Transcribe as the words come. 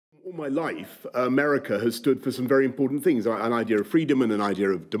All my life, America has stood for some very important things, an idea of freedom and an idea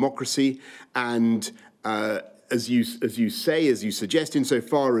of democracy. And as you suggest,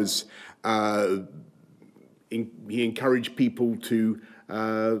 insofar as he encouraged people to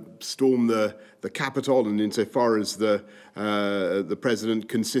storm the Capitol, and insofar as the president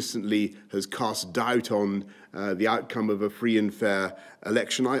consistently has cast doubt on the outcome of a free and fair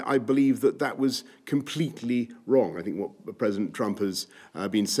election, I believe that was completely wrong. I think what President Trump has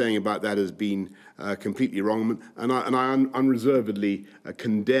been saying about that has been completely wrong, and I unreservedly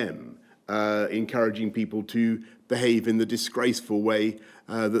condemn encouraging people to behave in the disgraceful way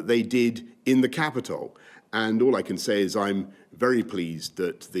that they did in the Capitol. And all I can say is I'm very pleased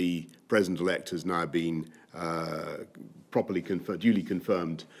that the president-elect has now been duly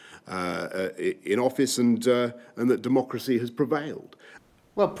confirmed in office, and that democracy has prevailed.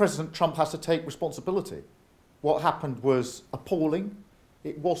 Well, President Trump has to take responsibility. What happened was appalling.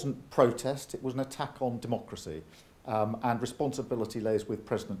 It wasn't protest, it was an attack on democracy. And responsibility lays with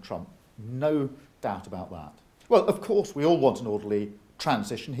President Trump. No doubt about that. Well, of course, we all want an orderly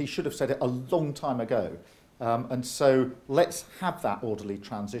transition. He should have said it a long time ago. And so let's have that orderly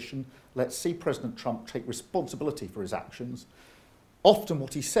transition. Let's see President Trump take responsibility for his actions. Often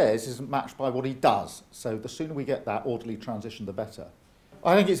what he says isn't matched by what he does. So the sooner we get that orderly transition, the better.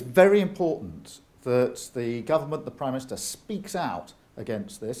 I think it's very important that the government, the Prime Minister, speaks out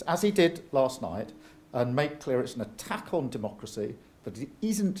against this, as he did last night, and make clear it's an attack on democracy, that it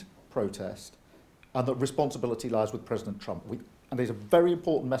isn't protest, and that responsibility lies with President Trump. And it's a very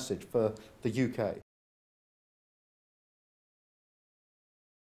important message for the UK.